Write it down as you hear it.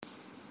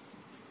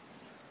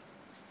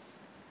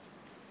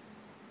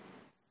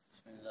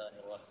الله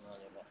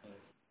الرحمن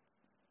الرحيم.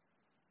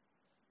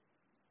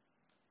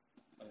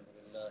 الحمد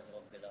لله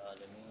رب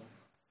العالمين،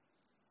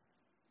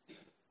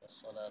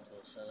 والصلاة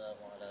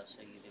والسلام على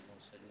سيد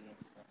المرسلين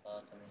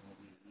وخاتم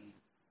النبيين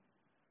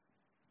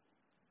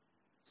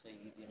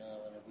سيدنا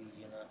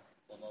ونبينا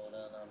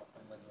ومولانا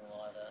محمد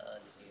وعلى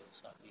آله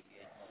وصحبه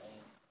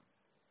أجمعين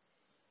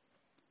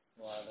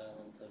وعلى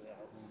من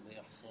تبعهم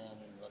بإحسان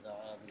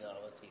ودعا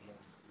بدعوتهم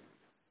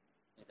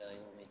إلى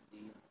يوم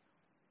الدين.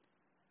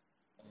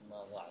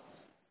 أما بعد،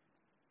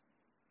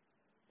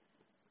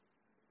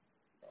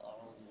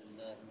 أعوذ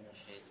بالله من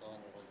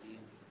الشيطان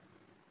الرجيم.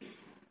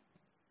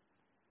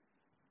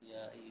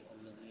 يا أيها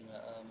الذين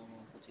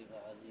آمنوا كتب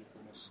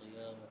عليكم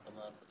الصيام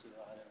كما كتب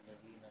على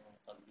الذين من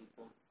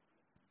قبلكم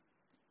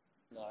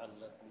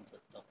لعلكم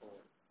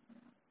تتقون.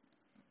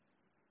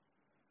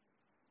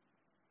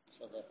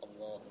 صدق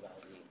الله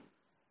العظيم.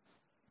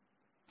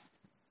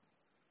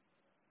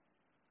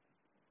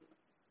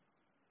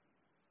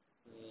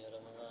 یہ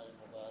رمضان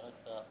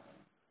مبارک کا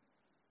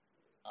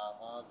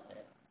آغاز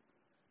ہے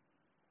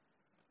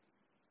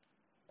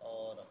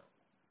اور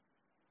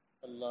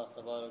اللہ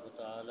تبارک و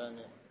تعالی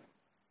نے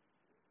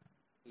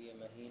یہ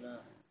مہینہ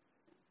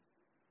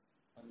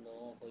ہم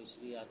لوگوں کو اس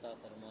لیے عطا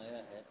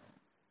فرمایا ہے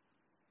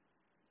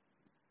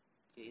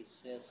کہ اس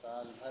سے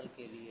سال بھر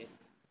کے لیے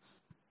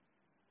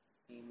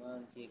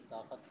ایمان کی ایک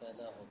طاقت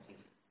پیدا ہوتی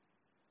ہے.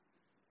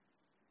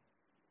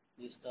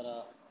 جس طرح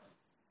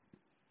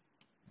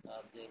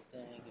آپ دیکھتے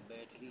ہیں کہ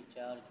بیٹری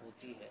چارج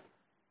ہوتی ہے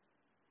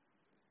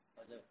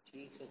اور جب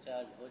ٹھیک سے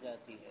چارج ہو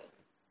جاتی ہے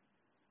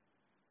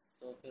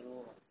تو پھر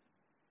وہ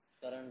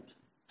کرنٹ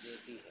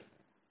دیتی ہے،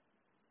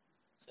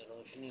 سے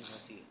روشنی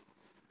ہوتی ہے.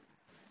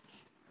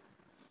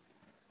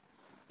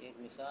 ایک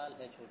مثال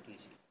ہے چھوٹی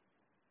سی.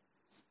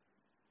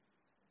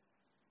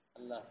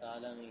 اللہ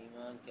تعالیٰ نے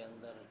ایمان کے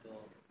اندر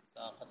جو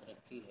طاقت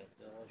رکھی ہے،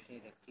 جو روشنی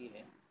رکھی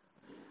ہے،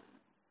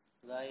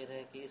 ظاہر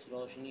ہے کہ اس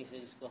روشنی سے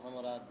جس کو ہم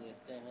رات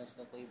دیکھتے ہیں اس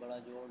کا کوئی بڑا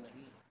جوڑ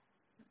نہیں ہے.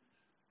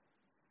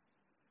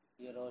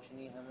 یہ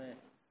روشنی ہمیں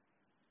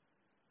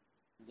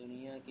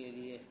دنیا کے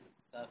لیے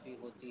کافی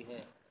ہوتی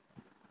ہے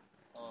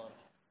اور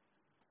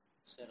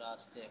اس سے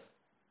راستے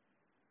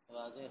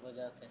واضح ہو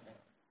جاتے ہیں،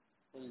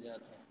 کھل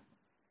جاتے ہیں،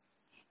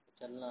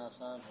 چلنا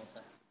آسان ہوتا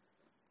ہے.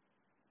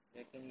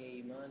 لیکن یہ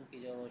ایمان کی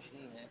جو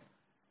روشنی ہے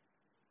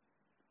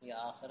یہ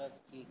آخرت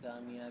کی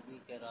کامیابی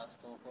کے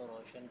راستوں کو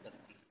روشن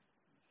کرتی ہے،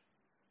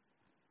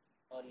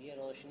 اور یہ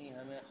روشنی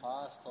ہمیں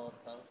خاص طور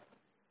پر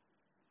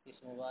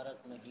اس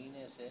مبارک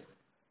مہینے سے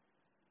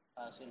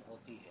حاصل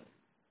ہوتی ہے.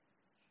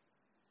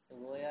 تو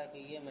گویا کہ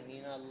یہ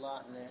مہینہ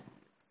اللہ نے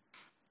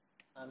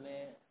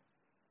ہمیں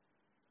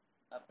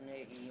اپنے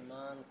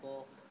ایمان کو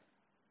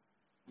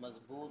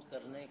مضبوط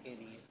کرنے کے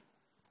لیے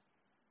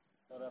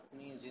اور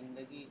اپنی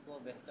زندگی کو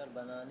بہتر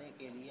بنانے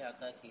کے لیے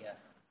عطا کیا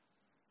ہے.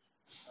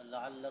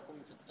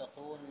 لعلکم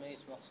تتقون میں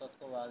اس مقصد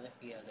کو واضح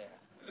کیا گیا.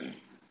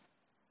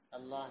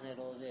 اللہ نے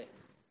روزے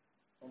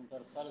تم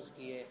پر فرض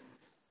کیے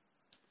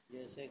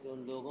جیسے کہ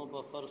ان لوگوں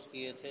پر فرض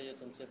کیے تھے جو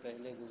تم سے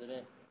پہلے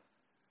گزرے،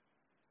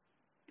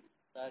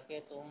 تاکہ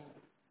تم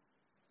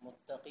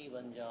متقی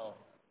بن جاؤ،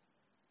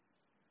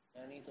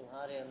 یعنی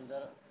تمہارے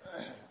اندر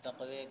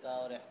تقوی کا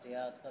اور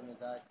احتیاط کا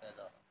مزاج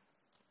پیدا ہو.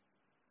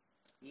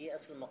 یہ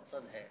اصل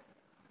مقصد ہے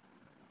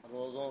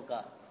روزوں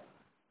کا،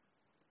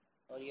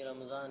 اور یہ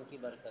رمضان کی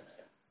برکت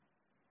ہے.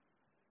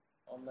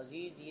 اور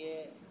مزید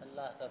یہ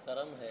اللہ کا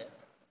کرم ہے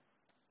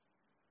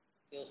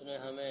کہ اس نے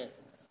ہمیں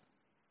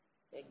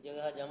ایک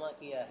جگہ جمع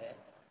کیا ہے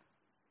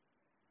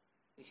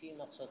اسی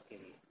مقصد کے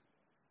لیے،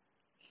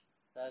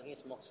 تاکہ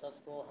اس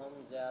مقصد کو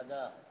ہم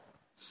زیادہ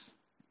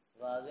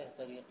واضح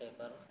طریقے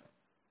پر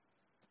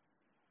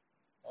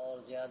اور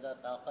زیادہ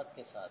طاقت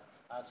کے ساتھ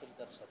حاصل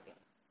کر سکیں.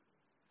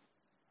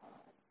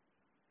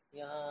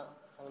 یہاں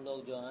ہم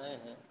لوگ جو آئے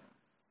ہیں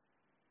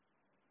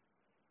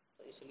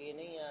تو اس لیے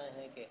نہیں آئے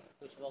ہیں کہ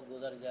کچھ وقت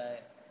گزر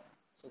جائے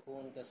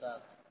سکون کے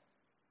ساتھ،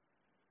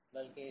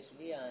 بلکہ اس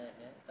لیے آئے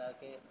ہیں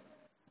تاکہ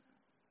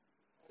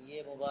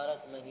یہ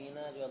مبارک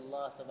مہینہ جو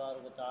اللہ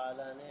تبارک و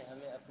تعالی نے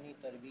ہمیں اپنی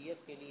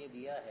تربیت کے لیے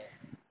دیا ہے،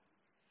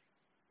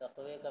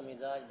 تقوی کا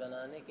مزاج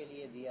بنانے کے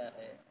لیے دیا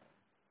ہے،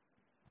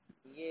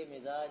 یہ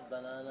مزاج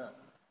بنانا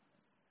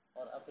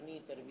اور اپنی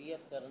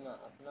تربیت کرنا،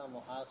 اپنا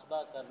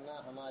محاسبہ کرنا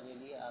ہمارے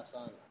لیے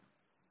آسان ہے.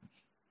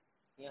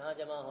 یہاں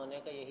جمع ہونے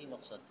کا یہی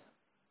مقصد ہے.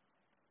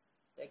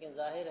 لیکن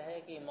ظاہر ہے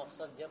کہ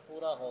مقصد جب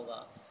پورا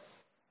ہوگا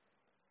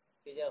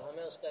کہ جب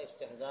ہمیں اس کا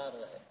استحضار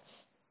رہے.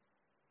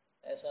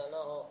 ایسا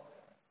نہ ہو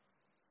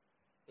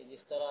کہ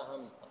جس طرح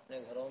ہم اپنے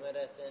گھروں میں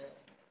رہتے ہیں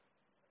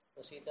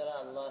اسی طرح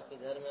اللہ کے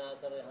گھر میں آ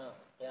کر یہاں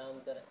قیام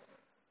کریں،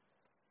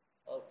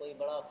 اور کوئی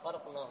بڑا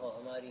فرق نہ ہو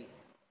ہماری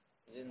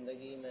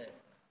زندگی میں،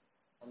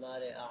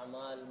 ہمارے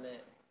اعمال میں،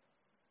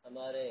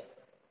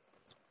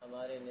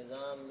 ہمارے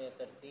نظام میں،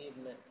 ترتیب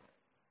میں.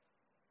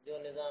 جو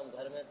نظام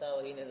گھر میں تھا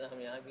وہی نظام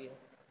یہاں بھی ہو.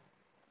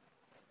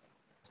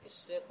 اس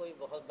سے کوئی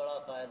بہت بڑا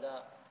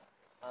فائدہ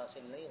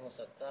حاصل نہیں ہو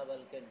سکتا،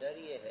 بلکہ ڈر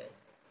یہ ہے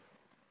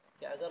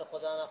کہ اگر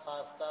خدا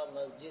نخواستہ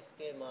مسجد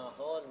کے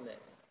ماحول میں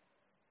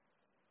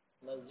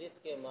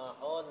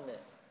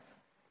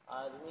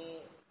آدمی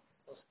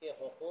اس کے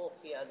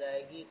حقوق کی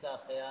ادائیگی کا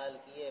خیال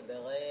کیے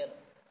بغیر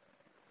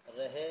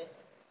رہے،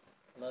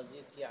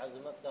 مسجد کی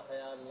عظمت کا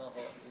خیال نہ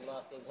ہو، اللہ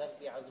کے گھر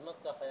کی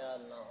عظمت کا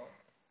خیال نہ ہو،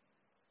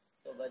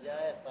 تو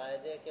بجائے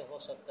فائدے کے ہو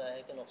سکتا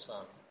ہے کہ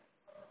نقصان۔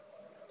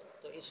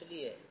 تو اس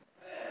لیے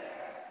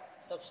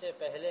سب سے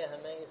پہلے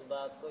ہمیں اس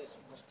بات کو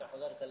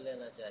مستحضر کر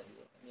لینا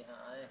چاہیے، ہم یہاں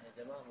آئے ہیں،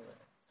 جمع ہوئے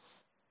ہیں،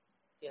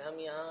 کہ ہم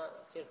یہاں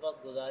صرف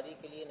وقت گزاری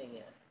کے لیے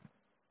نہیں آئے،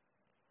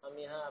 ہم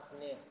یہاں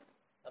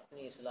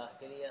اپنی اصلاح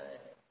کے لیے آئے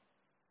ہیں،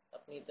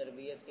 اپنی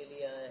تربیت کے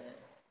لیے آئے ہیں،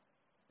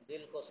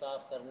 دل کو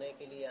صاف کرنے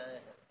کے لیے آئے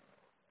ہیں۔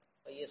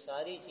 اور یہ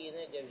ساری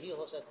چیزیں جب ہی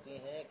ہو سکتی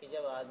ہیں کہ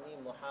جب آدمی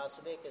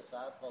محاسبے کے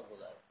ساتھ وقت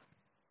گزارے،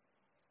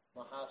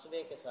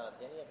 محاسبے کے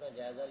ساتھ، یعنی اپنا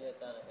جائزہ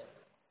لیتا رہے،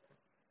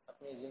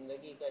 اپنی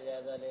زندگی کا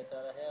جائزہ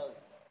لیتا رہے، اور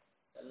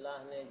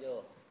اللہ نے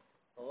جو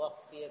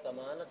وقت کی ایک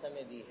امانت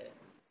ہمیں دی ہے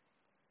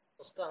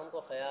اس کا ہم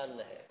کو خیال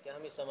رہے کہ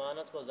ہم اس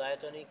امانت کو ضائع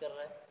تو نہیں کر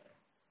رہے۔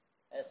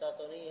 ایسا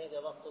تو نہیں ہے کہ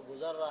وقت تو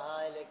گزر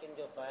رہا ہے لیکن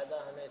جو فائدہ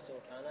ہمیں اس سے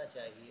اٹھانا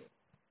چاہیے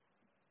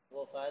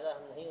وہ فائدہ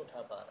ہم نہیں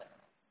اٹھا پا رہے۔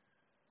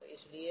 تو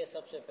اس لیے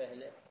سب سے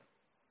پہلے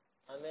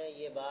ہمیں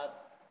یہ بات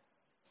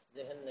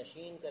ذہن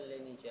نشین کر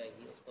لینی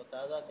چاہیے، اس کو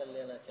تازہ کر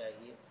لینا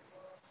چاہیے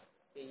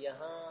کہ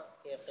یہاں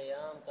کے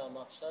قیام کا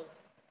مقصد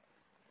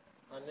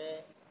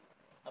ہمیں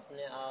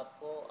اپنے آپ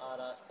کو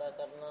آراستہ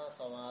کرنا،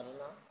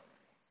 سنوارنا،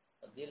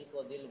 دل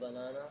کو دل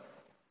بنانا،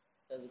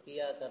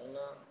 تزکیہ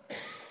کرنا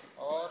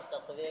اور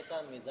تقوی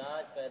کا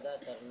مزاج پیدا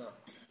کرنا،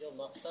 جو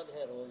مقصد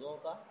ہے روزوں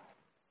کا۔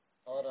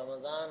 اور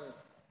رمضان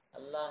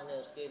اللہ نے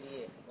اس کے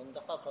لیے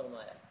منتخب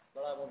فرمایا،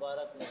 بڑا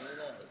مبارک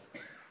مہینہ ہے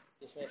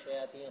جس میں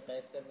شیاطین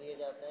قید کر دیے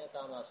جاتے ہیں،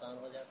 کام آسان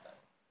ہو جاتا ہے۔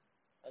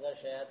 اگر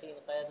شیاطین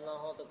قید نہ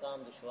ہو تو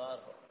کام دشوار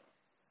ہو،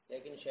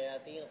 لیکن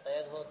شیاطین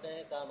قید ہوتے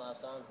ہیں، کام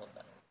آسان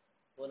ہوتا ہے۔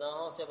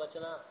 گناہوں سے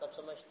بچنا سب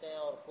سمجھتے ہیں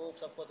اور خوب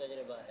سب کو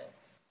تجربہ ہے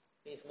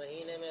کہ اس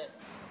مہینے میں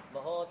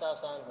بہت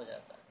آسان ہو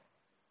جاتا ہے۔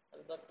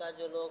 البتہ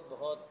جو لوگ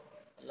بہت،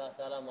 اللہ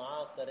تعالیٰ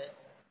معاف کرے،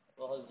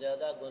 بہت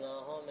زیادہ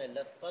گناہوں میں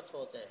لت پت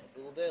ہوتے ہیں،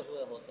 ڈوبے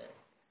ہوئے ہوتے ہیں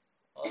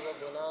اور وہ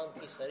گناہوں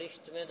کی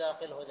سرشت میں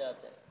داخل ہو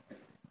جاتے ہیں،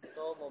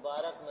 تو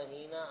مبارک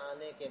مہینہ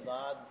آنے کے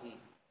بعد بھی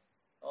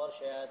اور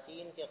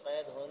شیاطین کے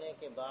قید ہونے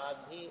کے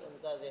بعد بھی ان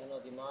کا ذہن و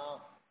دماغ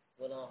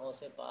گناہوں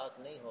سے پاک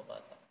نہیں ہو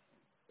پاتا۔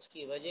 اس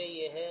کی وجہ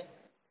یہ ہے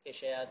کہ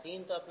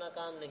شیاطین تو اپنا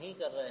کام نہیں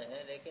کر رہے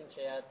ہیں، لیکن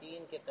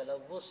شیاطین کے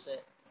تلبس سے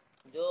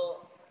جو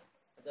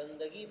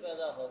گندگی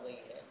پیدا ہو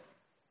گئی ہے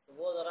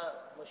وہ ذرا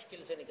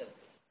مشکل سے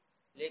نکلتی ہے۔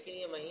 لیکن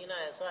یہ مہینہ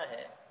ایسا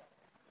ہے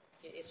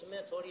کہ اس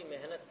میں تھوڑی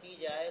محنت کی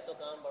جائے تو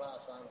کام بڑا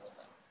آسان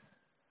ہوتا ہے۔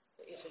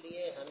 تو اس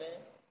لیے ہمیں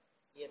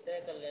یہ طے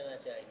کر لینا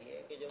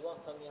چاہیے کہ جو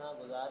وقت ہم یہاں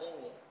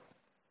گزاریں گے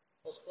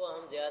اس کو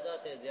ہم زیادہ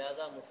سے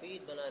زیادہ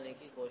مفید بنانے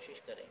کی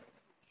کوشش کریں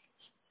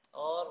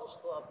اور اس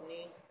کو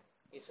اپنی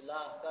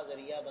اصلاح کا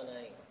ذریعہ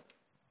بنائیں گے۔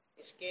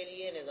 اس کے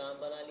لیے نظام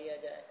بنا لیا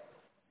جائے،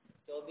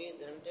 24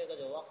 گھنٹے کا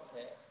جو وقت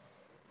ہے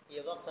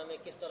یہ وقت ہمیں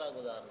کس طرح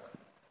گزارنا ہے۔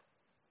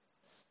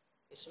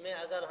 اس میں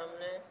اگر ہم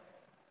نے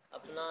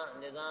اپنا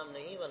نظام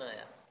نہیں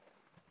بنایا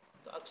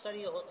تو اکثر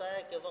یہ ہوتا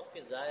ہے کہ وقت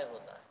پہ ضائع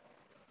ہوتا ہے،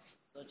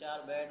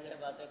 2-4 بیٹھ گئے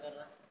باتیں کر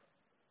رہے ہیں۔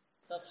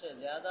 سب سے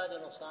زیادہ جو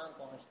نقصان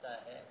پہنچتا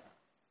ہے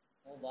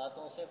وہ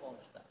باتوں سے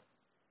پہنچتا ہے۔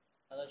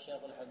 حضرت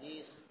شیخ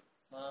الحدیث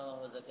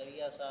مولانا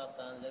زکریا صاحب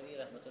تانزوی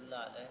رحمۃ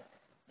اللہ علیہ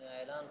نے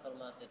اعلان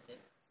فرماتے تھے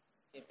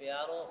کہ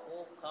پیارو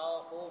خوب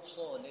کھاؤ خوب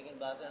سو لیکن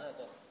باتیں نہ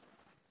کرو۔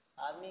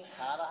 آدمی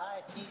کھا رہا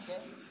ہے ٹھیک ہے،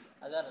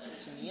 اگر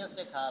اس نیت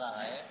سے کھا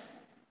رہا ہے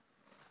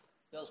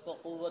کہ اس کو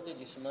قوت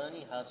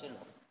جسمانی حاصل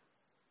ہو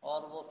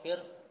اور وہ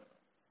پھر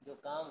جو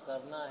کام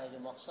کرنا ہے، جو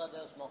مقصد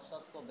ہے، اس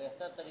مقصد کو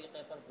بہتر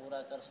طریقے پر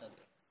پورا کر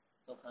سکے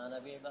تو کھانا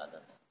بھی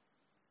عبادت ہے۔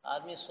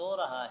 آدمی سو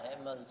رہا ہے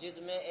مسجد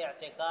میں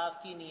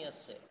اعتکاف کی نیت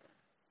سے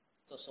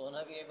تو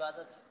سونا بھی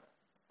عبادت ہے،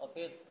 اور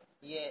پھر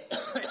یہ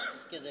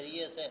اس کے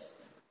ذریعے سے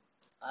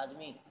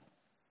آدمی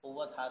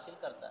قوت حاصل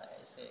کرتا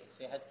ہے، اس سے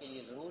صحت کے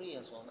لیے ضروری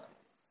ہے سونا،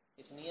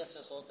 اس نیت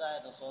سے سوتا ہے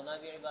تو سونا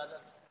بھی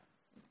عبادت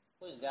ہے۔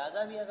 کوئی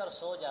زیادہ بھی اگر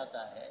سو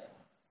جاتا ہے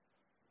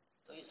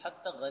تو اس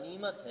حد تک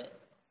غنیمت ہے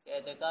کہ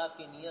اعتکاف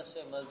کی نیت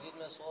سے مسجد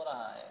میں سو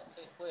رہا ہے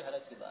تو کوئی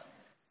حرج کی بات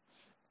نہیں،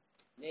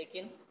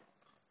 لیکن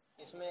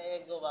اس میں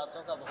 1-2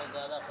 باتوں کا بہت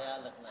زیادہ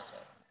خیال رکھنا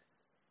چاہیے۔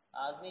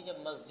 آدمی جب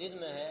مسجد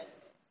میں ہے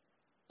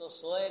تو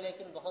سوئے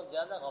لیکن بہت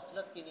زیادہ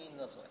غفلت کی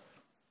نیند نہ سوئے۔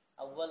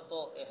 اول تو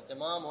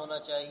اہتمام ہونا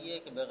چاہیے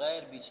کہ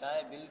بغیر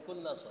بچھائے بالکل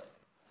نہ سوئے،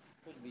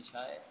 کچھ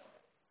بچھائے،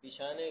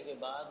 بچھانے کے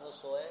بعد وہ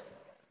سوئے،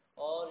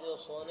 اور جو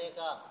سونے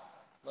کا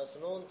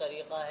مسنون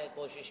طریقہ ہے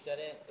کوشش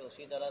کرے کہ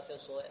اسی طرح سے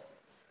سوئے،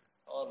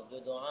 اور جو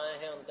دعائیں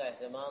ہیں ان کا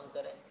اہتمام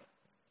کریں۔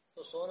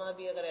 تو سونا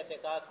بھی اگر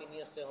اعتکاف کی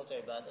نیت سے ہو تو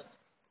عبادت،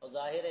 اور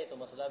ظاہر ہے تو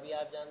مسئلہ بھی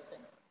آپ جانتے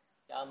ہیں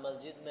کہ آپ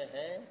مسجد میں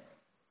ہیں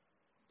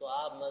تو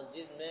آپ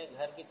مسجد میں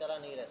گھر کی طرح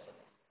نہیں رہ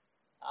سکتے،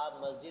 آپ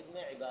مسجد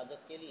میں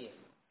عبادت کے لیے،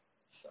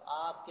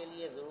 آپ کے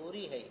لیے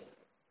ضروری ہے یہ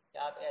کہ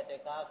آپ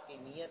اعتکاف کی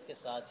نیت کے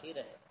ساتھ ہی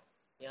رہیں۔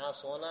 یہاں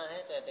سونا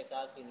ہے تو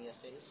اعتکاف کی نیت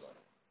سے ہی سوئیں،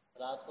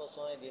 رات کو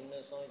سوئیں، دن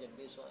میں سوئیں، جب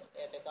بھی سوئیں،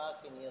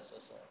 اعتکاف کی نیت سے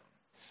سوئیں۔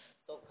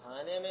 تو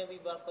کھانے میں بھی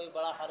کوئی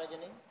بڑا حرج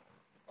نہیں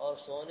اور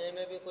سونے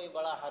میں بھی کوئی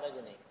بڑا حرج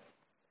نہیں،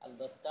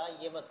 البتہ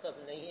یہ مطلب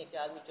نہیں ہے کہ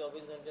آدمی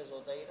 24 گھنٹے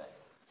سوتا ہی رہے.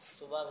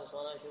 صبح سے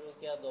سونا شروع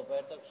کیا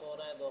دوپہر تک سو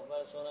رہے ہیں،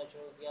 دوپہر سونا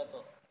شروع کیا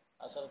تو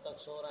عصر تک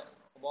سو رہے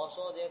ہیں. بہت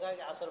سو دیکھا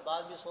کہ عصر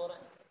بعد بھی سو رہے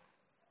ہیں،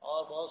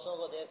 اور بہت سو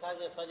کو دیکھا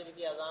کہ فجر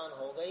کی اذان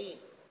ہو گئی،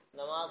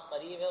 نماز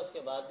قریب ہے، اس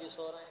کے بعد بھی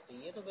سو رہے ہیں. تو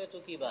یہ تو بے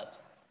تکی بات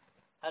ہے.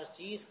 ہر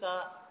چیز کا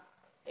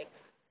ایک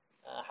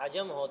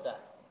حجم ہوتا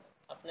ہے،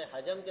 اپنے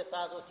حجم کے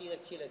ساتھ وہ چیز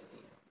اچھی لگتی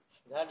ہے.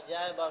 گھٹ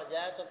جائے بڑھ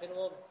جائے تو پھر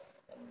وہ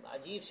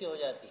عجیب سی ہو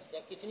جاتی ہے.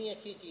 چاہے کتنی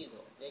اچھی چیز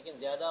ہو لیکن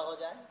زیادہ ہو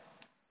جائے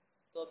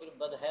تو پھر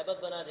بدہیبت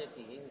بنا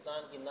دیتی ہے.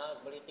 انسان کی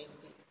ناک بڑی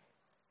قیمتی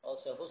اور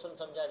اسے حسن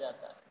سمجھا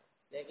جاتا ہے،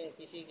 لیکن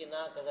کسی کی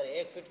ناک اگر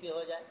 1 فٹ کی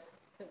ہو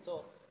جائے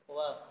تو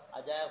وہ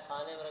عجائب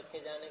خانے میں رکھے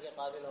جانے کے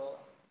قابل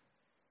ہوگا.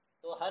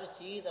 تو ہر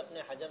چیز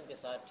اپنے حجم کے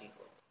ساتھ ٹھیک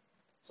ہو.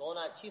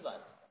 سونا اچھی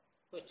بات ہے،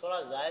 کچھ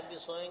تھوڑا زائد بھی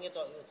سوئیں گے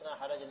تو اتنا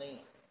حرج نہیں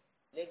ہے،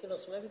 لیکن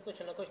اس میں بھی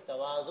کچھ نہ کچھ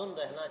توازن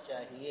رہنا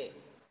چاہیے.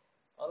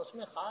 اور اس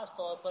میں خاص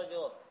طور پر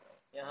جو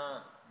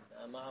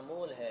یہاں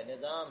معمول ہے،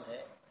 نظام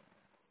ہے،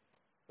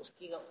 اس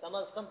کی کم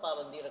از کم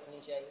پابندی رکھنی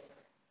چاہیے.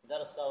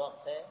 درس کا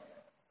وقت ہے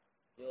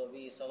جو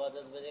ابھی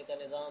 10:15 بجے کا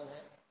نظام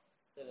ہے،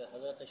 پھر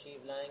حضرت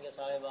تشریف لائیں گے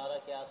 12:30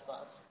 کے آس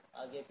پاس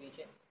آگے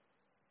پیچھے،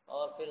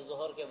 اور پھر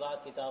ظہر کے بعد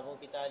کتابوں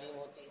کی تعلیم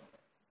ہوتی ہے،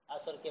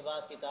 عصر کے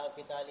بعد کتاب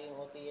کی تعلیم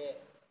ہوتی ہے،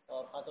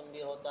 اور ختم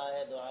بھی ہوتا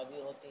ہے، دعا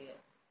بھی ہوتی ہے.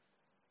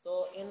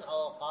 تو ان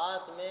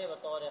اوقات میں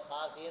بطور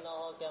خاص یہ نہ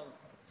ہو کہ ہم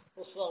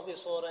اس وقت بھی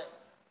سو رہے ہیں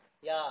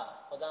یا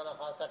خدا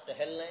نخواستہ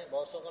ٹہل رہے ہیں.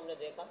 بہت سو کو ہم نے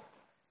دیکھا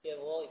کہ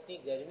وہ اتنی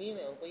گرمی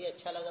میں ان کو یہ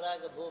اچھا لگ رہا ہے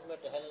کہ دھوپ میں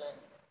ٹہل رہے ہیں،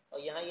 اور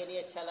یہاں یہ نہیں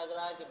اچھا لگ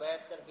رہا ہے کہ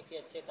بیٹھ کر کسی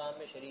اچھے کام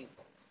میں شریک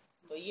ہو.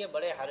 تو یہ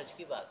بڑے حرج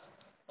کی بات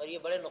ہے اور یہ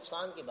بڑے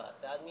نقصان کی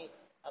بات ہے. آدمی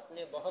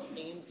اپنے بہت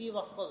قیمتی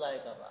وقت کو ضائع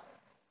کر رہا ہے.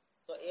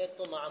 تو ایک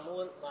تو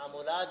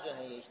معمولات جو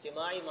ہیں یہ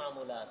اجتماعی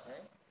معمولات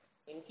ہیں،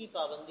 ان کی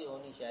پابندی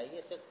ہونی چاہیے.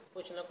 اس سے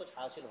کچھ نہ کچھ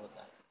حاصل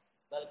ہوتا ہے،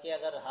 بلکہ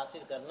اگر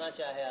حاصل کرنا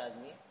چاہے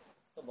آدمی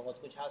تو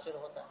بہت کچھ حاصل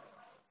ہوتا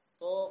ہے.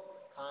 تو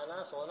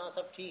کھانا سونا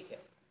سب ٹھیک ہے،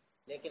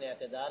 لیکن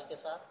اعتدال کے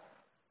ساتھ.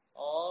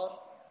 اور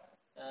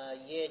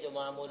یہ جو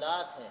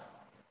معمولات ہیں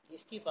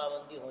اس کی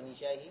پابندی ہونی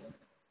چاہیے.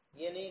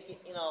 یہ نہیں کہ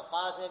ان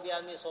اوقات میں بھی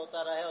آدمی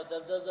سوتا رہے اور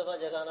 10 دفعہ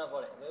جگانا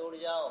پڑے، بھائی اٹھ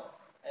جاؤ.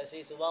 ایسے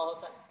ہی صبح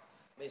ہوتا ہے،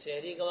 بھائی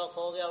سحری کا وقت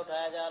ہو گیا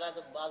اٹھایا جا رہا ہے،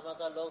 تو بعض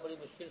مرتبہ لوگ بڑی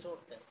مشکل سے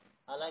اٹھتے ہیں.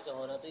 حالانکہ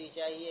ہونا تو یہ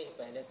چاہیے کہ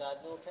پہلے سے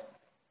آدمی اٹھے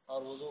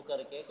اور وضو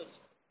کر کے کچھ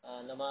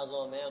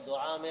نمازوں میں اور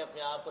دعا میں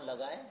اپنے آپ کو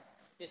لگائیں.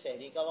 کہ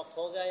سحری کا وقت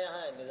ہو گیا،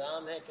 یہاں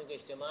نظام ہے چونکہ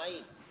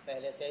اجتماعی،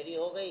 پہلے سحری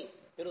ہو گئی،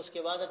 پھر اس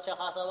کے بعد اچھا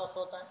خاصا وقت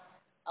ہوتا ہے.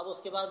 اب اس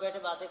کے بعد بیٹھے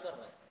باتیں کر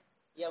رہے ہیں.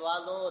 یا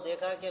بعض لوگوں کو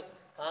دیکھا کہ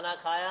کھانا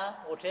کھایا،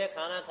 اٹھے،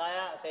 کھانا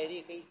کھایا،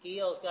 سحری کی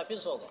اور اس کے بعد پھر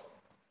سو گئے.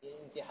 یہ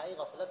انتہائی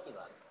غفلت کی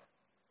بات ہے،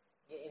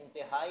 یہ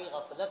انتہائی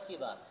غفلت کی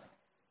بات ہے.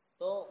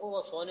 تو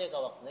وہ سونے کا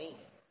وقت نہیں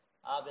ہے.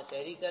 آپ نے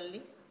سحری کر لی،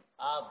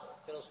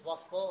 آپ پھر اس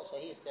وقت کو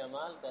صحیح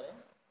استعمال کریں.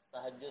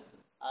 تہجد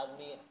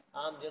آدمی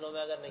عام دنوں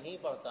میں اگر نہیں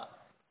پڑھتا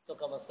تو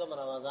کم از کم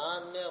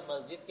رمضان میں اور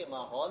مسجد کے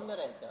ماحول میں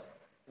رہ کر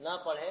نہ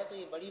پڑھے تو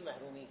یہ بڑی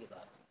محرومی کی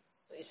بات ہے.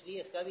 تو اس لیے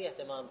اس کا بھی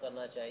اہتمام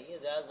کرنا چاہیے.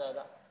 زیادہ سے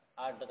زیادہ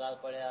 8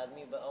 رکعت پڑھے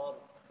آدمی، اور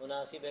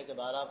مناسب ہے کہ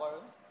 12 پڑھ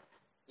لیں،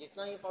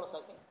 جتنا ہی پڑھ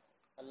سکیں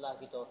اللہ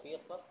کی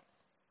توفیق پر.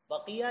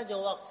 بقیہ جو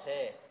وقت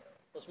ہے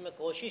اس میں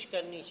کوشش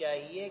کرنی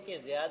چاہیے کہ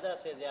زیادہ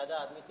سے زیادہ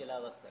آدمی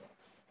تلاوت کرے.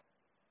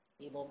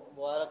 یہ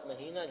مبارک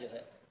مہینہ جو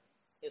ہے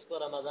اس کو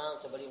رمضان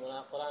سے بڑی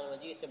قرآن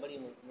مجید سے بڑی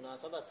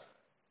مناسبت.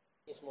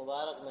 اس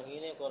مبارک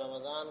مہینے کو،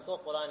 رمضان کو،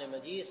 قرآن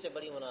مجید سے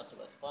بڑی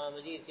مناسبت. قرآن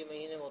مجید اسی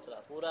مہینے میں اترا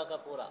پورا کا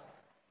پورا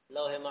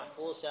لوح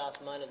محفوظ سے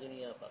آسمان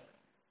دنیا پر،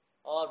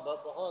 اور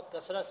بہت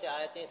کثرت سے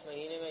آیتیں اس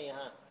مہینے میں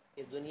یہاں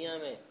اس دنیا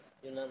میں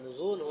جو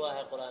نزول ہوا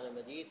ہے قرآن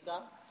مجید کا،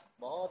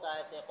 بہت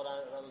آیتیں قرآن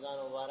رمضان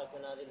مبارک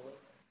میں نازل ہوئی.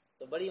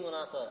 تو بڑی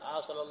مناسبت.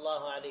 آپ صلی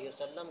اللہ علیہ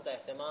وسلم کا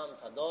اہتمام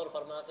تھا، دور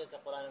فرماتے تھے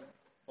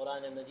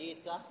قرآن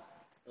مجید کا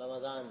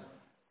رمضان میں.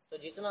 تو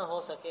جتنا ہو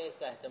سکے اس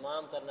کا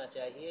اہتمام کرنا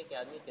چاہیے کہ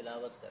آدمی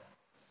تلاوت کرے.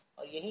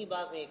 اور یہی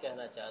بات میں یہ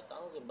کہنا چاہتا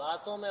ہوں کہ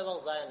باتوں میں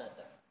وقت ضائع نہ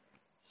کریں،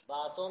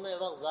 باتوں میں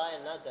وقت ضائع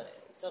نہ کریں.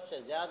 سب سے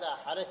زیادہ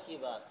حرج کی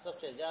بات، سب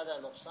سے زیادہ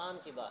نقصان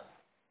کی بات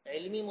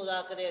علمی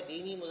مذاکرے،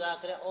 دینی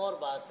مذاکرے اور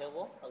بات ہے.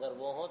 وہ اگر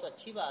وہ ہوں تو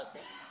اچھی بات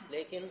ہے،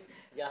 لیکن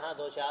جہاں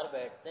 2-4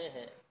 بیٹھتے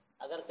ہیں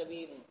اگر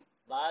کبھی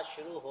بات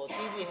شروع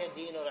ہوتی بھی ہے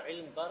دین اور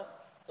علم پر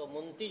تو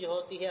منتج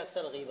ہوتی ہے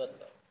اکثر غیبت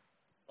پر،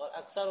 اور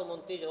اکثر وہ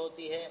منتج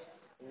ہوتی ہے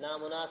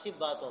نامناسب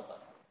باتوں پر.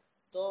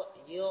 تو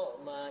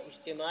یہ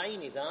اجتماعی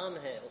نظام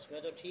ہے اس میں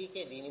تو ٹھیک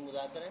ہے، دینی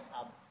مذاکرے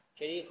آپ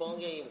شریک ہوں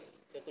گے،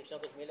 اس سے کچھ نہ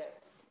کچھ ملے،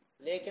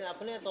 لیکن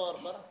اپنے طور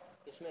پر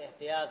اس میں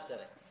احتیاط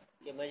کریں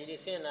کہ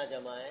مجلسیں نہ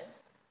جمائیں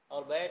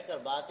اور بیٹھ کر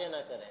باتیں نہ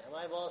کریں.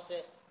 ہمارے بہت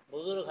سے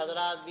بزرگ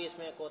حضرات بھی اس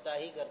میں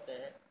کوتاہی کرتے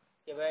ہیں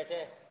کہ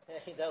بیٹھے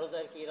ادھر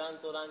ادھر کی ایران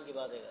توران کی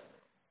باتیں کریں.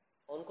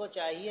 ان کو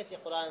چاہیے کہ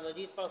قرآن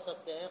مجید پڑھ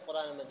سکتے ہیں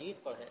قرآن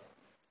مجید پڑھیں.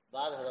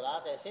 بعض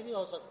حضرات ایسے بھی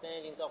ہو سکتے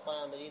ہیں جن کا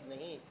قرآن مجید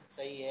نہیں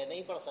صحیح ہے،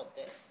 نہیں پڑھ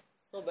سکتے،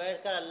 تو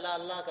بیٹھ کر اللہ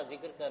اللہ کا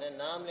ذکر کریں،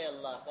 نام لیں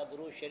اللہ کا،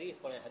 درود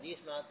شریف پڑھیں.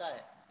 حدیث میں آتا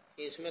ہے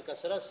کہ اس میں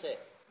کثرت سے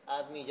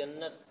آدمی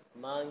جنت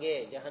مانگے،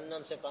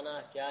 جہنم سے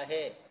پناہ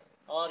چاہے،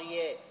 اور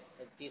یہ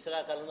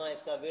تیسرا کلمہ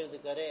اس کا ورد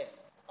کرے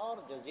اور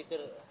جو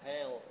ذکر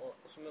ہے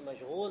اس میں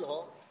مشغول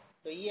ہو،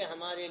 تو یہ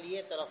ہمارے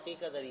لیے ترقی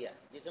کا ذریعہ.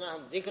 جتنا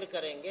ہم ذکر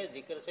کریں گے،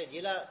 ذکر سے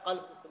جلا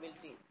قلب کو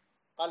ملتی،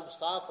 قلب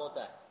صاف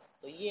ہوتا ہے.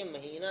 تو یہ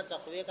مہینہ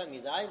تقوی کا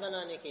مزاج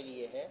بنانے کے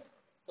لیے ہے.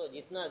 تو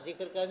جتنا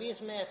ذکر کا بھی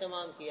اس میں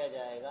اہتمام کیا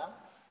جائے گا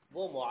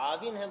وہ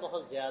معاون ہے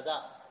بہت زیادہ.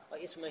 اور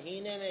اس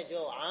مہینے میں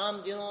جو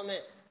عام دنوں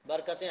میں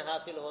برکتیں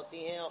حاصل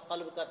ہوتی ہیں اور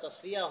قلب کا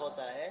تصفیہ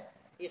ہوتا ہے،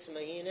 اس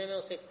مہینے میں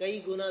اسے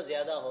کئی گنا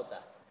زیادہ ہوتا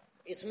ہے.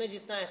 اس میں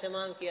جتنا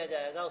اہتمام کیا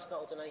جائے گا اس کا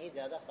اتنا ہی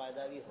زیادہ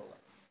فائدہ بھی ہوگا.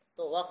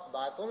 تو وقت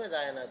باتوں میں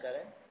ضائع نہ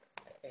کریں،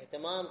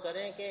 اہتمام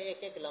کریں کہ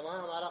ایک ایک لمحہ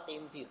ہمارا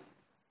قیمتی ہو.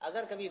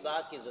 اگر کبھی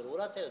بات کی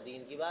ضرورت ہے تو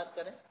دین کی بات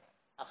کریں،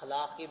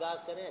 اخلاق کی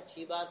بات کریں،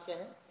 اچھی بات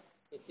کہیں.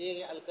 اس لیے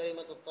کہ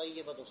الکلمۃ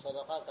الطیبۃ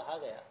صدقہ کہا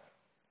گیا.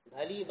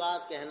 بھلی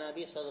بات کہنا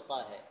بھی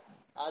صدقہ ہے.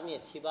 آدمی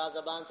اچھی بات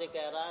زبان سے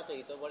کہہ رہا ہے تو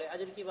یہ تو بڑے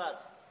اجر کی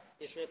بات ہے،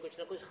 اس میں کچھ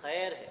نہ کچھ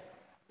خیر ہے.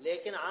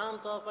 لیکن عام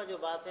طور پر جو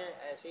باتیں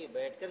ایسے ہی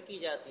بیٹھ کر کی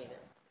جاتی ہیں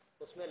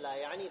اس میں لا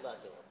یعنی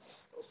باتیں ہوتی ہیں،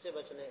 اس سے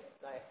بچنے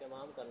کا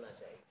اہتمام کرنا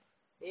چاہیے.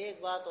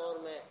 ایک بات اور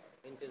میں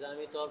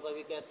انتظامی طور پر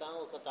بھی کہتا ہوں،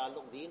 اس کا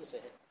تعلق دین سے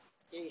ہے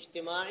کہ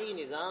اجتماعی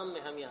نظام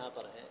میں ہم یہاں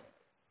پر ہیں،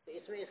 تو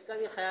اس میں اس کا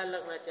بھی خیال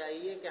رکھنا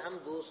چاہیے کہ ہم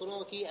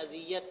دوسروں کی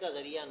اذیت کا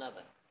ذریعہ نہ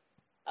بنیں.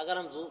 اگر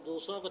ہم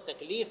دوسروں کو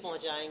تکلیف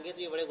پہنچائیں گے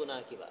تو یہ بڑے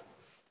گناہ کی بات ہے.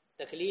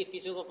 تکلیف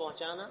کسی کو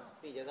پہنچانا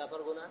اپنی جگہ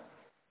پر گناہ ہے،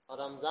 اور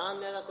رمضان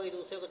میں اگر کوئی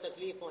دوسرے کو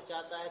تکلیف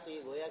پہنچاتا ہے تو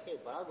یہ گویا کہ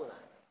بڑا گناہ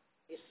ہے.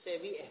 اس سے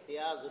بھی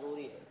احتیاط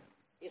ضروری ہے.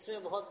 اس میں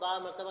بہت بار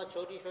مرتبہ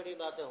چھوٹی چھوٹی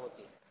باتیں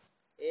ہوتی ہیں.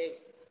 ایک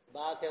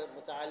بات ہے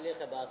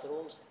متعلق ہے باتھ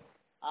روم سے.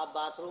 آپ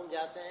باتھ روم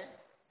جاتے ہیں،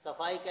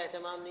 صفائی کا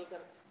اہتمام نہیں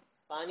کرتے،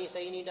 پانی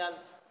صحیح نہیں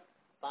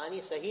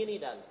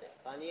ڈالتے.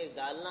 پانی ایک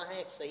ڈالنا ہے،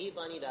 ایک صحیح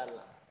پانی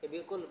ڈالنا کہ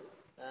بالکل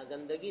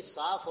گندگی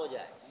صاف ہو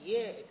جائے.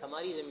 یہ ایک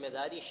ہماری ذمہ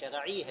داری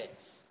شرعی ہے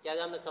کہ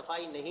اگر ہم نے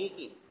صفائی نہیں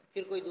کی،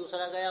 پھر کوئی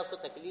دوسرا گیا اس کو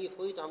تکلیف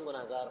ہوئی تو ہم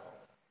گناہ گار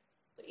ہوں.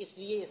 تو اس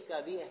لیے اس کا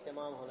بھی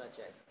اہتمام ہونا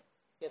چاہیے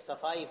کہ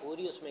صفائی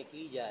پوری اس میں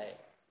کی جائے.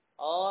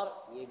 اور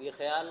یہ بھی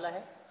خیال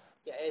رہے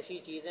کہ ایسی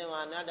چیزیں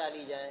وہاں نہ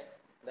ڈالی جائیں.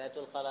 بیت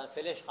الخلاء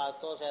فلش خاص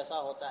طور سے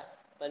ایسا ہوتا ہے،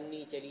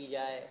 پنی چلی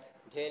جائے،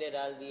 ڈھیرے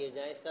ڈال دیے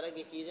جائیں، اس طرح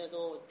کی چیزیں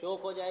تو چوک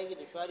ہو جائے گی،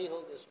 دشواری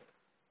ہوگی اس میں.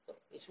 تو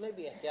اس میں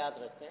بھی احتیاط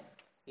رکھیں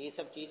کہ یہ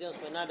سب چیزیں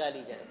اس میں نہ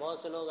ڈالی جائیں. بہت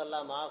سے لوگ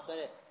اللہ معاف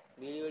کرے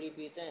بیڑی ویڑی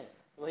پیتے ہیں،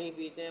 وہیں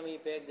پیتے ہیں، وہیں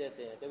پھینک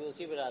دیتے ہیں، کبھی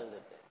اسی پہ ڈال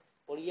دیتے ہیں.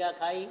 پڑیا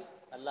کھائی،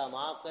 اللہ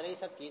معاف کرے، یہ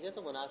سب چیزیں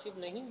تو مناسب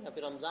نہیں.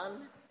 ابھی رمضان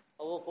میں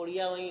اور وہ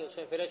پڑیا وہیں اس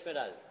میں فریش میں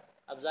ڈال دی،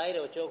 اب ظاہر ہے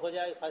وہ چوک ہو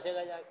جائے، پھنسے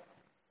گا جا کے.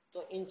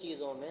 تو ان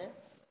چیزوں میں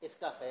اس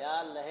کا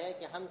خیال رہے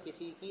کہ ہم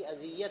کسی کی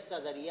اذیت کا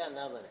ذریعہ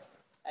نہ بنیں.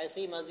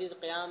 ایسی مسجد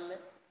قیام میں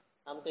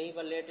ہم کہیں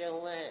پر لیٹے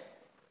ہوئے ہیں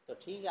تو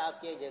ٹھیک ہے،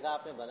 آپ کی ایک جگہ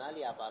آپ نے بنا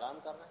لی، آپ آرام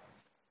کر رہے ہیں.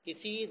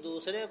 کسی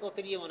دوسرے کو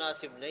پھر یہ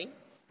مناسب نہیں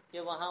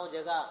کہ وہاں وہ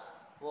جگہ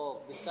وہ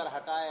بستر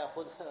ہٹائے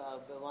خود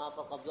وہاں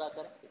پر قبضہ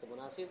کرے، یہ تو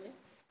مناسب نہیں.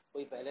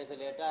 کوئی پہلے سے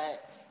لیٹا ہے.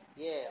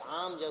 یہ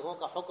عام جگہوں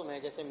کا حکم ہے،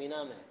 جیسے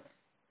مینا میں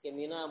کہ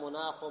مینا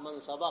مناخ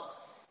من سبق،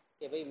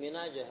 کہ بھئی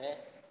مینا جو ہے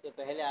کہ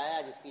پہلے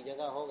آیا جس کی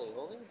جگہ ہو گئی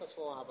بس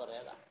وہ وہاں پر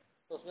رہ رہا.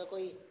 تو اس میں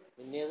کوئی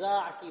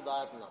نزاع کی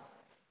بات نہ ہو.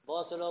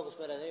 بہت سے لوگ اس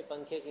میں رہتے ہیں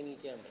پنکھے کے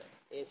نیچے ہم رہیں،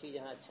 اے سی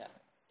جہاں اچھا ہے،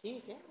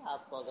 ٹھیک ہے،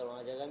 آپ کو اگر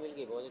وہاں جگہ مل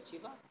گئی بہت اچھی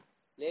بات.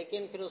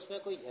 لیکن پھر اس میں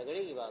کوئی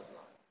جھگڑے کی بات نہ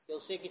ہو کہ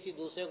اس سے کسی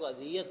دوسرے کو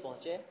اذیت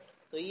پہنچے،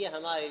 تو یہ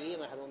ہمارے لیے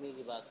محرومی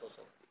کی بات ہو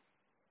سکتی.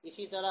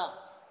 اسی طرح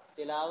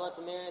تلاوت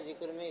میں،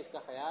 ذکر میں اس کا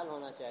خیال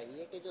ہونا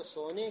چاہیے کہ جو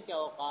سونے کے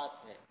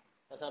اوقات ہیں،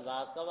 مثلا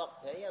رات کا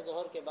وقت ہے یا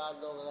ظہر کے بعد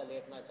لوگ اگر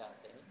لیٹنا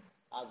چاہتے ہیں،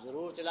 آپ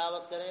ضرور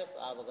تلاوت کریں.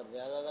 آپ اگر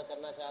زیادہ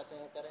کرنا چاہتے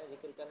ہیں کریں،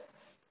 ذکر کریں،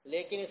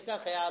 لیکن اس کا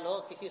خیال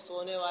ہو کسی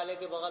سونے والے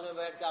کے بغل میں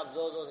بیٹھ کے آپ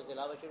زور زور سے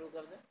تلاوت شروع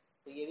کر دیں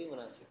تو یہ بھی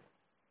مناسب ہے.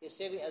 اس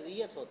سے بھی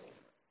اذیت ہوتی ہے.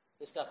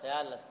 اس کا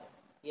خیال رکھیں.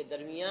 یہ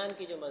درمیان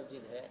کی جو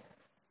مسجد ہے،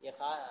 یہ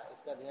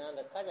اس کا دھیان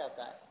رکھا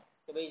جاتا ہے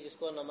کہ بھئی جس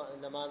کو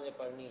نمازیں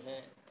پڑھنی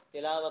ہیں،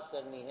 تلاوت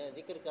کرنی ہے،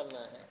 ذکر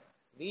کرنا ہے،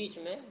 بیچ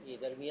میں یہ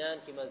درمیان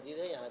کی مسجد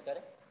ہے، یہاں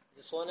کریں.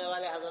 جو سونے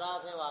والے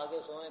حضرات ہیں وہ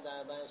آگے سوئیں،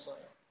 دائیں بائیں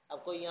سوئیں.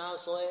 اب کوئی یہاں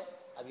سوئے،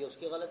 اب یہ اس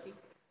کی غلطی.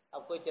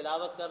 اب کوئی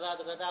تلاوت کر رہا ہے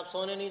تو کہتا ہے آپ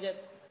سونے نہیں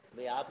دیتے.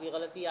 بھئی آپ کی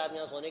غلطی، آپ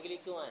یہاں سونے کے لیے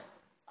کیوں آئے؟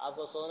 آپ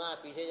کو سونا ہے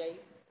پیچھے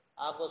جائیے،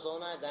 آپ کو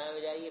سونا ہے دائیں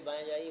میں جائیے،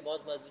 بائیں جائیے.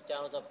 بہت مسجد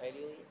چاروں طرف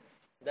پھیلی ہوئی ہے.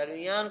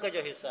 درمیان کا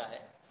جو حصہ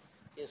ہے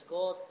اس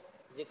کو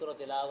ذکر و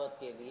تلاوت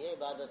کے لیے،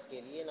 عبادت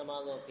کے لیے،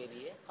 نمازوں کے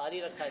لیے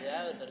خالی رکھا جائے.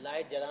 اور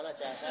لائٹ جلانا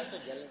چاہتا ہے تو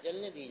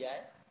جلنے دی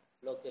جائے.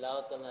 لوگ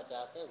تلاوت کرنا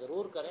چاہتے ہیں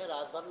ضرور کریں،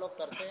 رات بھر لوگ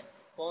کرتے ہیں.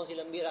 کون سی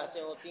لمبی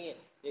راتیں ہوتی ہیں.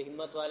 جو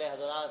ہمت والے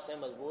حضرات ہیں،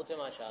 مضبوط ہیں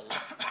ماشاءاللہ،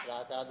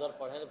 رات بھر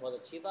پڑھیں تو بہت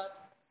اچھی بات.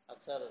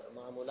 اکثر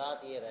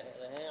معمولات یہ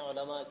رہے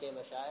علماء کے،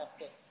 مشائخ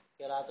کے،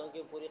 کہ راتوں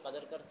کی پوری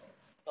قدر کرتے ہیں.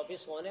 اور پھر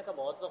سونے کا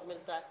بہت وقت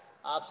ملتا ہے.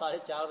 آپ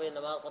 4:30 بجے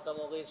نماز ختم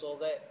ہو گئی، سو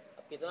گئے،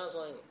 اب کتنا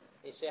سوئیں گے؟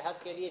 اس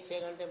صحت کے لیے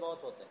 6 گھنٹے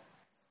بہت ہوتے ہیں.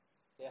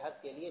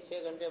 صحت کے لیے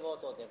 6 گھنٹے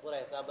بہت ہوتے ہیں. پورا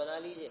حساب بنا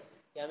لیجئے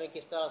کہ ہمیں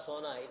کس طرح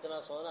سونا ہے.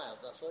 اتنا سونا ہے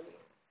اتنا سو لیے.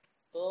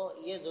 تو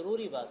یہ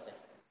ضروری باتیں ہیں،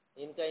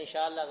 ان کا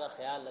انشاءاللہ اگر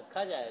خیال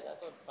رکھا جائے گا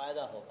تو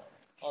فائدہ ہوگا.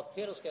 اور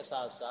پھر اس کے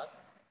ساتھ ساتھ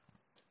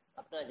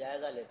اپنا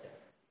جائزہ لیتے ہیں.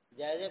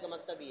 جائزے کا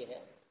مطلب یہ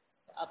ہے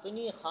کہ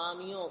اپنی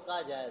خامیوں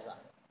کا جائزہ.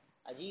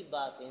 عجیب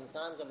بات ہے،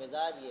 انسان کا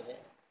مزاج یہ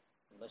ہے،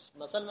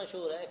 مثل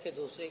مشہور ہے کہ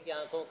دوسرے کی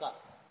آنکھوں کا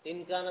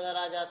تنکا نظر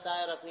آ جاتا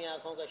ہے اور اپنی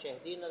آنکھوں کا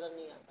شہدیر نظر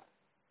نہیں آتا۔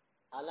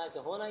 حالانکہ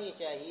ہونا یہ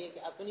چاہیے کہ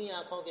اپنی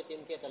آنکھوں کے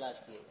تنکے تلاش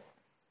کیے جائیں،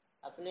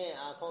 اپنے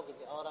آنکھوں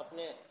کے اور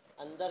اپنے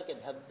اندر کے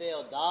دھبے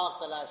اور داغ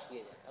تلاش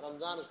کیے جائیں۔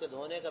 رمضان اس کے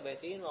دھونے کا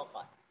بہترین موقع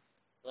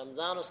ہے،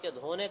 رمضان اس کے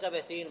دھونے کا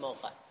بہترین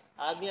موقع ہے۔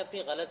 آدمی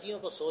اپنی غلطیوں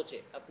کو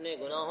سوچے، اپنے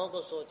گناہوں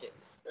کو سوچے،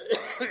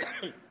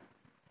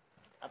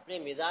 اپنے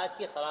مزاج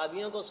کی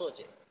خرابیوں کو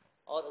سوچے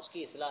اور اس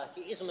کی اصلاح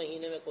کی اس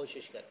مہینے میں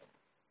کوشش کرے،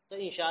 تو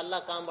انشاءاللہ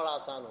کام بڑا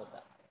آسان ہوتا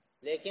ہے۔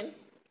 لیکن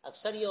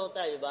اکثر یہ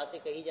ہوتا ہے جو باتیں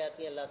کہی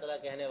جاتی ہیں اللہ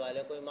تعالیٰ کہنے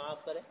والے کو ہی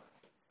معاف کرے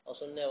اور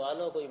سننے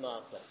والوں کو ہی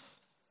معاف کرے۔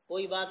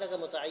 کوئی بات اگر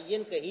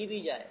متعین کہی بھی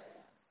جائے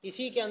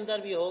کسی کے اندر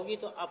بھی ہوگی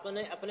تو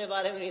اپنے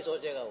بارے میں نہیں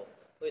سوچے گا، وہ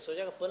کوئی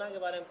سوچے گا فلاں کے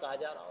بارے میں کہا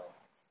جا رہا ہو،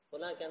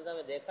 فلاں کے اندر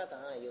میں دیکھا تھا،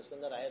 ہاں یہ اس کے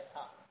اندر عیب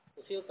تھا،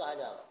 اسی کو کہا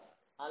جا رہا ہو۔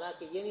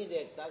 حالانکہ یہ نہیں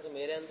دیکھتا کہ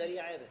میرے اندر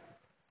یہ عیب ہے،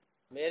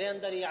 میرے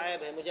اندر یہ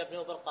عیب ہے، مجھے اپنے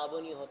اوپر قابو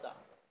نہیں ہوتا،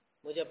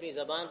 مجھے اپنی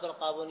زبان پر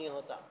قابو نہیں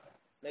ہوتا،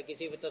 میں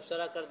کسی پہ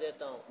تبصرہ کر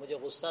دیتا ہوں، مجھے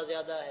غصہ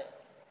زیادہ ہے،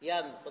 یا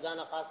خدا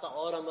نخواستہ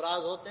اور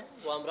امراض ہوتے ہیں،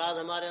 وہ امراض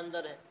ہمارے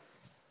اندر ہیں،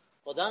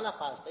 خدا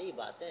نخواستہ یہ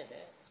باتیں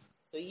ہیں۔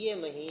 تو یہ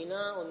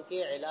مہینہ ان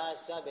کے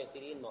علاج کا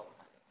بہترین موقع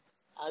ہے۔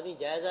 آدمی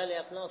جائزہ لے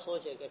اپنا،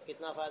 سوچے کہ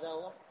کتنا فائدہ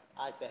ہوا،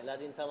 آج پہلا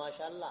دن تھا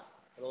ماشاءاللہ،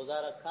 روزہ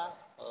رکھا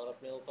اور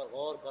اپنے اوپر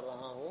غور کر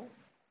رہا ہوں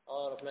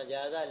اور اپنا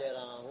جائزہ لے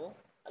رہا ہوں،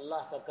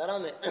 اللہ کا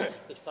کرم ہے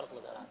کچھ فرق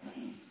نظر آتا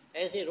ہے۔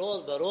 ایسے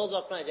روز بروز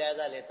اپنا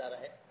جائزہ لیتا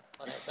رہے،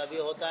 اور ایسا بھی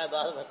ہوتا ہے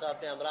بعض بتا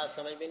اپنے امراض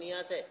سمجھ میں نہیں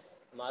آتے،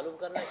 معلوم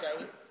کرنا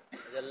چاہیے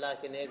کہ اللہ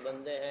کے نیک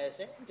بندے ہیں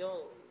ایسے، جو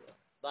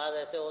بعض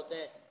ایسے ہوتے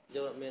ہیں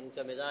جو ان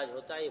کا مزاج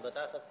ہوتا ہے یہ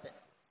بتا سکتے ہیں،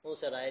 ان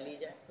سے رائے لی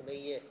جائے کہ بھئی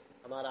یہ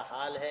ہمارا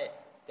حال ہے،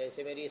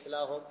 کیسے میری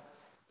اصلاح ہو۔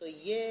 تو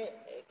یہ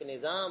ایک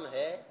نظام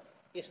ہے،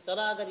 اس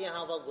طرح اگر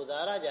یہاں وقت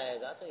گزارا جائے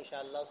گا تو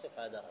انشاءاللہ اس سے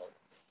فائدہ ہوگا۔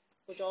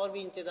 کچھ اور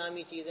بھی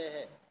انتظامی چیزیں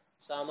ہیں،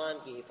 سامان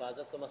کی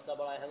حفاظت کا مسئلہ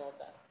بڑا اہم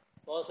ہوتا ہے۔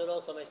 بہت سے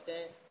لوگ سمجھتے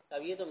ہیں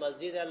اب یہ تو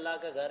مسجد ہے، اللہ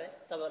کا گھر ہے،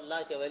 سب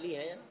اللہ کے ولی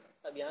ہیں،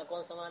 اب یہاں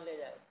کون سامان لے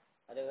جائے؟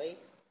 ارے بھائی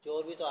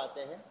چور بھی تو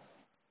آتے ہیں۔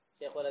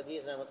 شیخ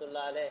الحدیث رحمۃ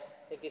اللہ علیہ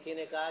کہ کسی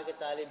نے کہا کہ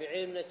طالب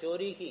علم نے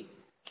چوری کی،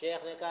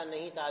 شیخ نے کہا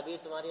نہیں، تعبیر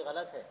تمہاری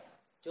غلط ہے،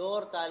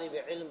 چور طالب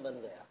علم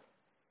بن گیا،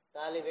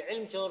 طالب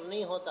علم چور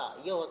نہیں ہوتا۔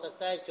 یہ ہو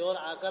سکتا ہے چور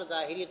آ کر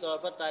ظاہری طور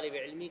پر طالب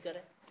علمی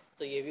کرے،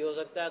 تو یہ بھی ہو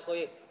سکتا ہے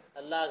کوئی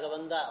اللہ کا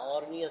بندہ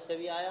اور نیت سے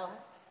بھی آیا ہو۔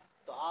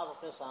 تو آپ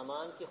اپنے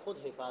سامان کی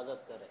خود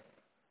حفاظت کریں،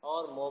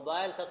 اور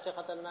موبائل سب سے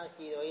خطرناک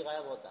چیز وہی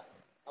غائب ہوتا ہے۔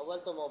 اول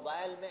تو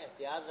موبائل میں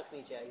احتیاط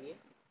رکھنی چاہیے،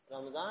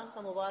 رمضان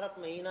کا مبارک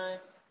مہینہ ہے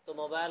تو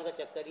موبائل کا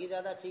چکر ہی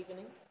زیادہ ٹھیک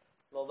نہیں،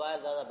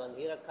 موبائل زیادہ بند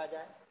ہی رکھا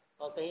جائے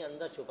اور کہیں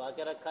اندر چھپا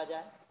کے رکھا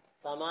جائے،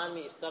 سامان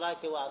میں اس طرح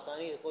کہ وہ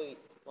آسانی سے کوئی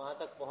وہاں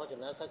تک پہنچ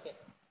نہ سکے۔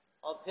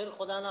 اور پھر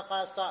خدا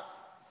نخواستہ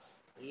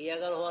یہ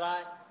اگر ہو رہا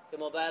ہے کہ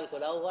موبائل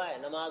کھلا ہوا ہے،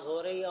 نماز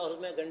ہو رہی ہے اور اس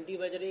میں گھنٹی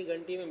بج رہی،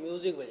 گھنٹی میں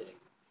میوزک بج رہی،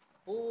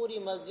 پوری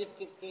مسجد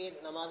کی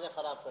نمازیں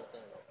خراب کرتے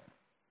ہیں لوگ،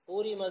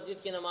 پوری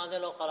مسجد کی نمازیں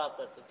لوگ خراب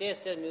کرتے ہیں،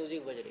 تیز تیز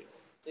میوزک بج رہی،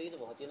 تو یہ تو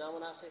بہت ہی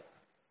نامناسب۔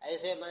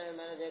 ایسے میں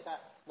نے دیکھا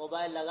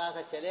موبائل لگا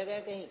کر چلے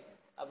گئے کہیں،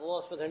 اب وہ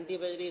اس پہ گھنٹی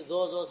بج رہی،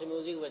 زور زور سے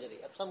میوزک بج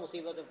رہی، اب سب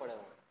مصیبت میں پڑے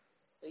ہوئے۔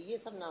 تو یہ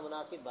سب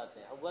نامناسب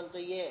باتیں، اول تو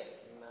یہ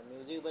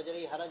میوزک بج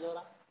رہی حرج ہو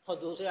رہا، اور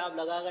دوسرے آپ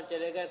لگا کر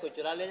چلے گئے کوئی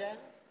چرا لے جائے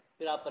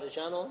پھر آپ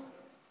پریشان ہوں۔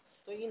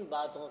 تو ان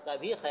باتوں کا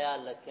بھی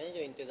خیال رکھیں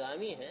جو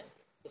انتظامی ہیں،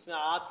 اس میں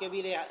آپ کے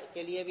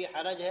لیے بھی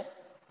حرج ہے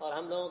اور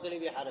ہم لوگوں کے لیے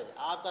بھی حرج ہے۔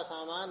 آپ کا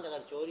سامان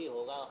اگر چوری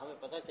ہوگا ہمیں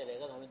پتہ چلے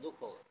گا تو ہمیں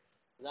دکھ ہوگا،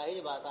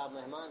 ظاہر بات آپ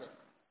مہمان ہیں،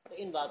 تو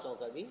ان باتوں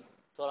کا بھی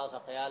تھوڑا سا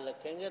خیال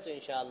رکھیں گے تو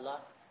انشاءاللہ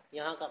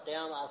یہاں کا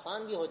قیام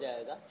آسان بھی ہو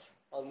جائے گا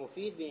اور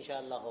مفید بھی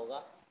انشاءاللہ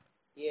ہوگا۔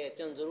 یہ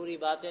چند ضروری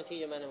باتیں تھیں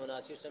جو میں نے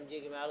مناسب سمجھی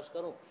کہ میں عرض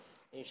کروں۔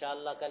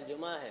 انشاءاللہ کل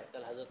جمعہ ہے،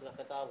 کل حضرت کا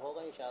خطاب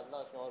ہوگا، انشاءاللہ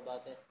اس میں اور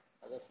باتیں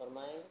حضرت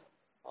فرمائیں گے۔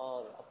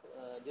 اور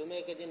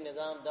جمعے کے دن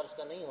نظام درس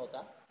کا نہیں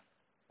ہوتا،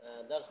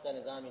 درس کا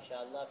نظام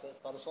انشاءاللہ پھر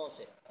پرسوں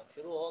سے اب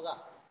شروع ہوگا۔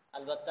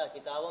 البتہ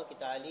کتابوں کی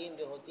تعلیم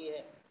جو ہوتی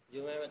ہے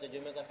جمعے میں تو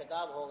جمعے کا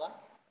خطاب ہوگا،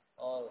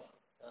 اور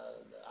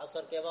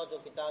عصر کے بعد جو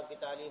کتاب کی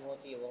تعلیم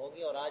ہوتی ہے وہ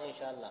ہوگی، اور آج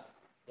انشاءاللہ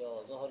جو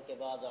ظہر کے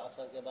بعد اور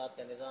عصر کے بعد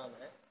کا نظام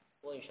ہے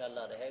وہ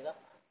انشاءاللہ رہے گا۔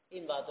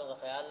 ان باتوں کا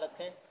خیال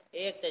رکھیں۔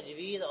 ایک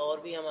تجویز اور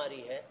بھی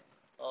ہماری ہے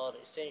اور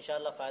اس سے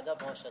انشاءاللہ فائدہ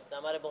پہنچ سکتا ہے۔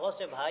 ہمارے بہت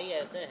سے بھائی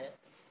ایسے ہیں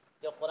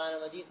جو قرآن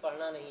مجید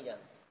پڑھنا نہیں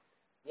جانتے،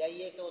 یا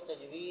یہ کہ وہ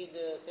تجوید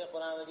سے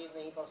قرآن مجید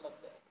نہیں پڑھ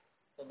سکتے،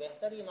 تو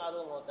بہتر یہ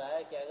معلوم ہوتا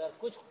ہے کہ اگر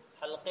کچھ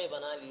حلقے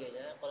بنا لیے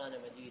جائیں قرآن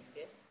مجید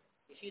کے،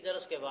 اسی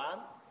درس کے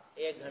بعد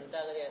 1 گھنٹہ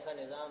اگر ایسا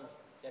نظام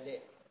چلے،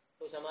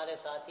 کچھ ہمارے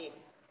ساتھی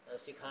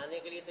سکھانے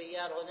کے لیے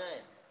تیار ہو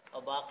جائیں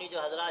اور باقی جو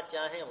حضرات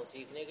چاہیں وہ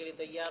سیکھنے کے لیے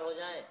تیار ہو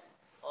جائیں۔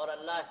 اور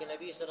اللہ کے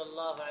نبی صلی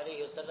اللہ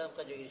علیہ وسلم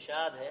کا جو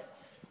ارشاد ہے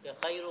کہ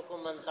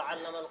خیرکم من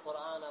تعلم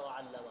القرآن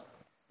وعلمہ،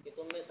 کہ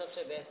تم میں سب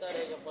سے بہتر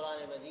ہے جو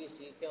قرآن مجید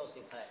سیکھے اور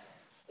سکھائے۔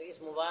 تو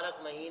اس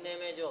مبارک مہینے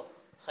میں جو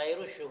خیر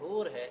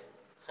الشہور ہے،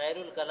 خیر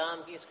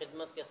الکلام کی اس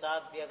خدمت کے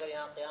ساتھ بھی اگر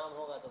یہاں قیام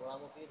ہوگا تو بڑا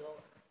مفید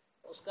ہوگا،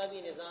 اس کا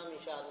بھی نظام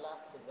انشاءاللہ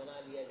خود بنا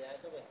لیا جائے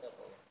تو بہتر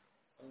ہوگا۔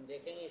 ہم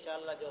دیکھیں گے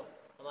انشاءاللہ جو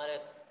ہمارے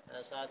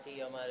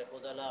ساتھی ہمارے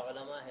فضلاء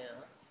علماء ہیں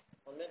یہاں،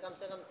 ان میں کم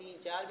سے کم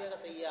 3-4 بھی اگر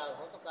تیار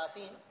ہوں تو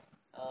کافی ہیں،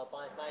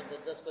 5-5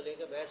 10 کو لے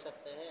کے بیٹھ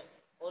سکتے ہیں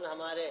ان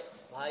ہمارے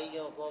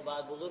بھائیوں کو،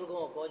 بعض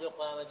بزرگوں کو جو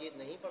قرآن مجید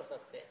نہیں پڑھ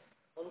سکتے،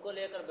 ان کو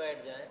لے کر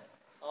بیٹھ جائیں،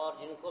 اور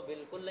جن کو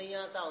بالکل نہیں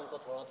آتا ان کو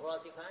تھوڑا تھوڑا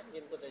سکھائیں،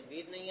 جن کو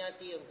تجوید نہیں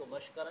آتی ان کو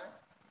مشق کرائیں،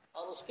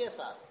 اور اس کے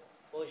ساتھ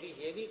کوشش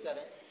یہ بھی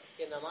کریں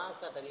کہ نماز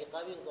کا طریقہ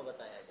بھی ان کو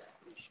بتایا جائے،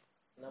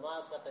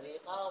 نماز کا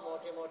طریقہ اور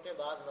موٹے موٹے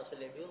بعض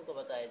مسئلے بھی ان کو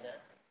بتائے جائیں،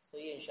 تو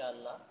یہ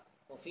انشاءاللہ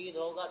مفید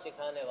ہوگا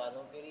سکھانے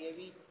والوں کے لیے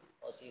بھی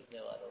اور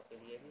سیکھنے والوں کے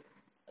لیے بھی۔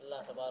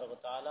 اللہ تبارک و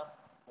تعالی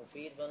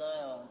مفید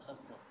بنائے اور ہم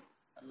سب کو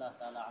اللہ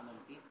تعالی عمل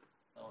کی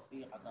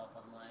توفیق عطا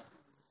فرمائے۔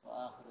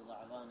 وآخر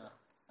دعوانا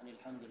ان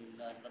الحمد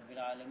للہ رب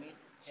العالمین۔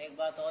 ایک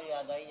بات اور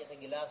یاد آئی، جیسے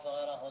گلاس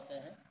وغیرہ ہوتے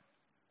ہیں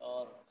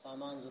اور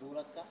سامان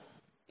ضرورت کا،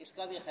 اس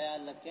کا بھی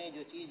خیال رکھیں،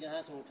 جو چیز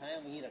جہاں سے اٹھائیں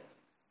وہیں رکھیں،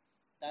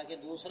 تاکہ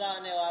دوسرا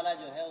آنے والا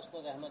جو ہے اس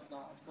کو زحمت نہ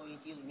ہو، اس کو یہ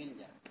چیز مل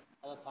جائے۔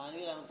 حضرت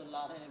تھانوی رحمۃ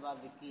اللہ علیہ نے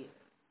بات لکھی ہے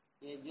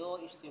کہ جو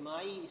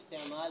اجتماعی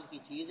استعمال کی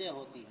چیزیں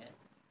ہوتی ہیں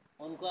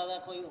ان کو اگر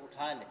کوئی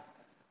اٹھا لے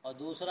اور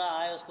دوسرا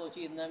آئے اس کو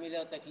چیز نہ ملے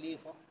اور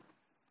تکلیف ہو،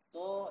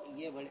 تو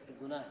یہ بڑے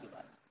گناہ کی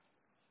بات ہے۔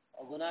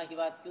 اور گناہ کی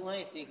بات کیوں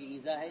ہے؟ اس لیے کہ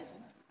ایذا ہے،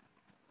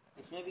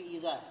 اس میں بھی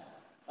ایذا ہے۔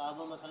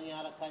 صابن مثلا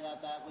یہاں رکھا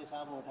جاتا ہے، کوئی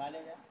صابن اٹھا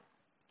لے جائے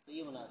تو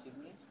یہ مناسب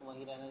نہیں، اس کو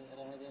وہیں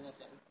رہنے دینا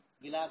چاہیے۔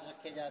 گلاس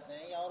رکھے جاتے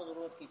ہیں یا اور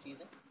ضرورت کی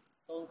چیزیں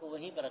تو ان کو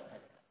وہیں پر رکھا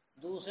جائے،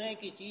 دوسرے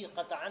کی چیز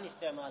قطعاً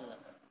استعمال نہ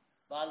کریں۔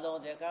 بعض لوگوں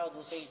نے دیکھا اور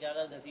دوسرے کی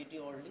اجازت گھسیٹی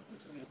اوڑھ لی،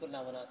 تو بالکل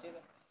نامناسب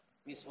ہے۔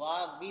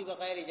 مسواک بھی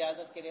بغیر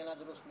اجازت کے لینا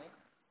درست نہیں،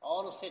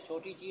 اور اس سے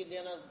چھوٹی چیز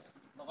لینا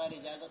بغیر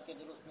اجازت کے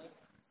درست نہیں،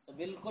 تو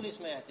بالکل اس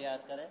میں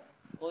احتیاط کریں،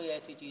 کوئی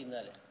ایسی چیز نہ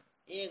لیں۔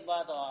 ایک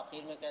بات اور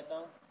آخر میں کہتا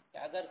ہوں کہ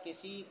اگر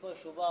کسی کو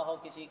شبہ ہو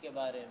کسی کے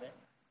بارے میں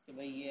کہ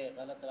بھئی یہ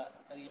غلط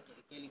طریقے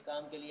کے لیے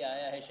کام کے لیے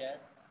آیا ہے، شاید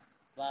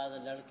بعض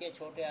لڑکے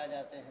چھوٹے آ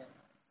جاتے ہیں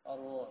اور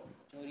وہ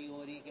چوری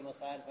ووری کے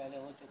مسائل پہلے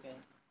ہو چکے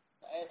ہیں،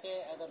 تو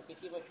ایسے اگر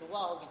کسی پر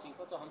شبہ ہو کسی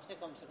کو تو ہم سے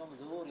کم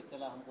ضرور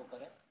اطلاع ہم کو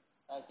کریں،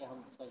 تاکہ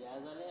ہم اس کا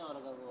جائزہ لیں، اور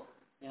اگر وہ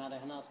یہاں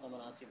رہنا اس کا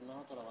مناسب نہ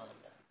ہو تو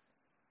روانہ کریں۔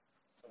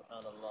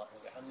 سبحان اللہ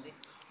وبحمدہ،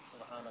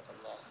 سبحانک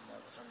اللہم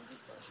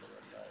وبحمدک، اشہد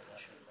ان لا الہ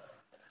الا انت۔